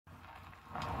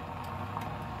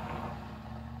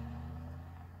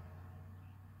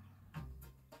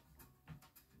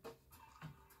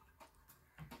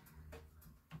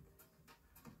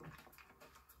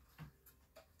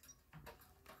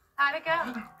How'd it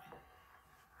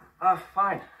go?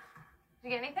 Fine. Did you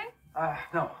get anything?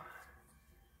 No.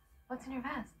 What's in your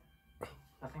vest?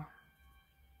 Nothing.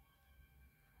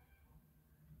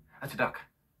 That's a duck.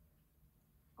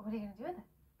 What are you gonna do with it?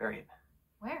 Bury it.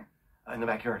 Where? In the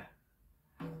backyard.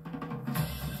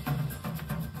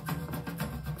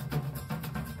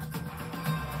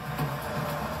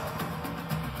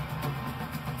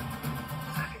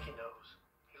 I think he knows.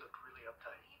 He looked really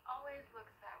uptight. He always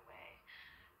looks that way.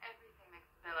 Everything makes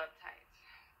Bill uptight.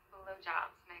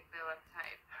 Blowjobs make Bill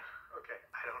uptight. Okay,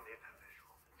 I don't need that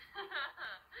visual.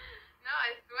 No,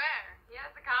 I swear. He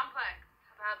has a complex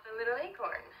about the little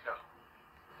acorn. No,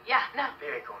 Yeah, no.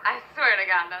 the acorn. I swear to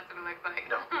God, that's what it looks like.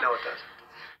 No, it doesn't.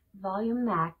 Volume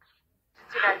Max.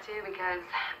 Too bad, too, because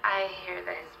I hear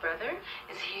that his brother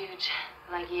is huge,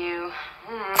 like you.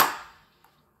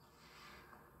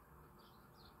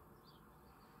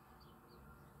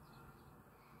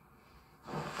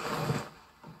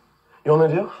 You know what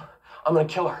I'm gonna do? I'm gonna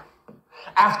kill her.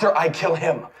 After I kill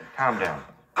him. Calm down.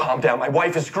 Calm down. My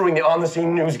wife is screwing the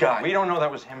on-the-scene news guy. We don't know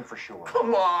that was him for sure.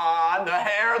 Come on, the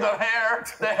hair.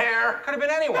 Could have been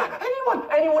anyone.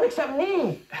 Anyone except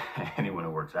me. Anyone who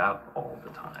works out all the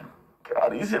time.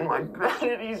 God, he's in my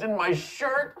bed. He's in my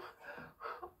shirt.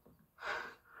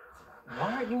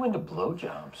 Why aren't you into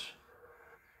blowjobs?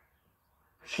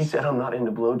 She said I'm not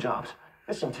into blowjobs.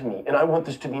 Listen to me, and I want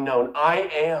this to be known.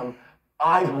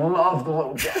 I love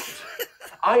blowjobs.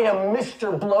 I am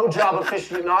Mr. Blowjob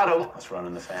aficionado. Let's run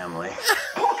in the family.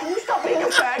 Paul, can you stop being a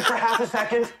fag for half a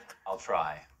second? I'll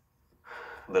try.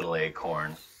 Little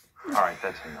acorn. All right,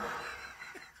 that's enough.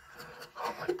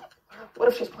 Oh my God. What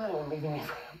if she's planning on leaving me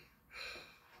for him?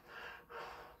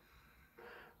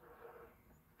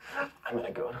 I'm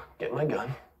gonna go get my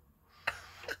gun,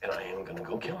 and I am gonna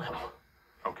go kill him.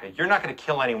 Okay, you're not going to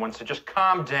kill anyone, so just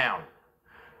calm down.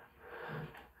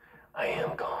 I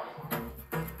am gone.